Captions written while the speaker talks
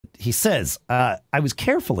he says, I was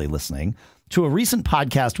carefully listening to a recent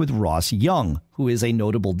podcast with Ross Young, who is a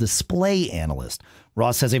notable display analyst.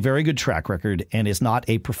 Ross has a very good track record and is not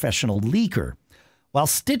a professional leaker. While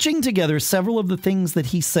stitching together several of the things that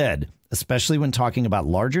he said, especially when talking about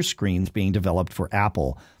larger screens being developed for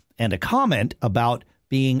Apple, and a comment about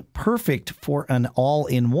being perfect for an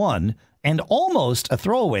all-in-one, and almost a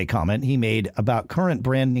throwaway comment he made about current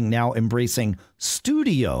branding now embracing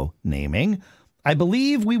studio naming, I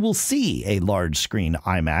believe we will see a large screen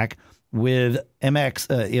iMac with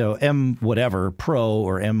M whatever Pro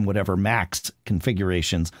or M whatever Max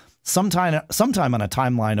configurations sometime on a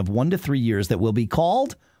timeline of 1 to 3 years that will be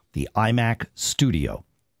called the iMac Studio.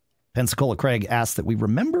 Pensacola Craig asked that we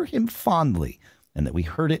remember him fondly and that we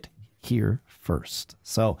heard it here first.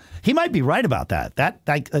 So he might be right about that.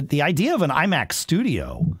 The idea of an iMac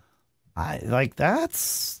Studio,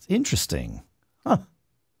 that's interesting. Huh.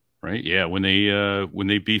 Right. Yeah. When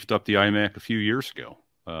they beefed up the iMac a few years ago.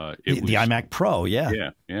 The iMac Pro,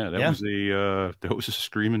 yeah. That was a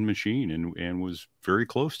screaming machine and was very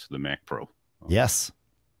close to the Mac Pro. Yes.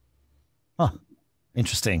 Huh.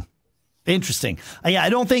 Interesting. Yeah,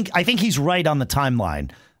 I think he's right on the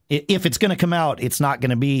timeline. If it's going to come out, it's not going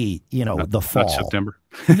to be, the fall. Not September.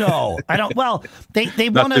 No, I don't. Well, they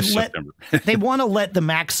want to let the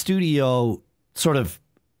Mac Studio sort of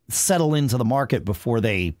settle into the market before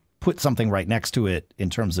they put something right next to it in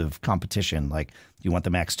terms of competition. Like, do you want the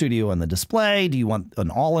Mac Studio on the display? Do you want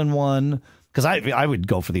an all-in-one? Because I would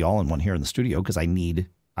go for the all-in-one here in the studio because I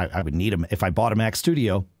would need them. If I bought a Mac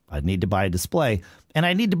Studio, I'd need to buy a display, and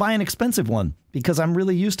I need to buy an expensive one because I'm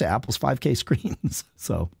really used to Apple's 5K screens.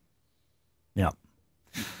 So, yeah.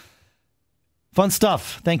 Fun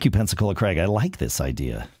stuff. Thank you, Pensacola Craig. I like this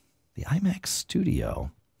idea. The iMac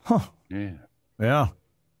Studio. Huh. Yeah. Yeah.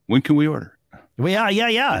 When can we order? Well,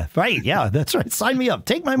 yeah. Right. Yeah, that's right. Sign me up.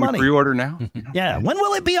 Take my money. Pre-order now. Yeah. When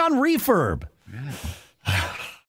will it be on refurb? Yeah.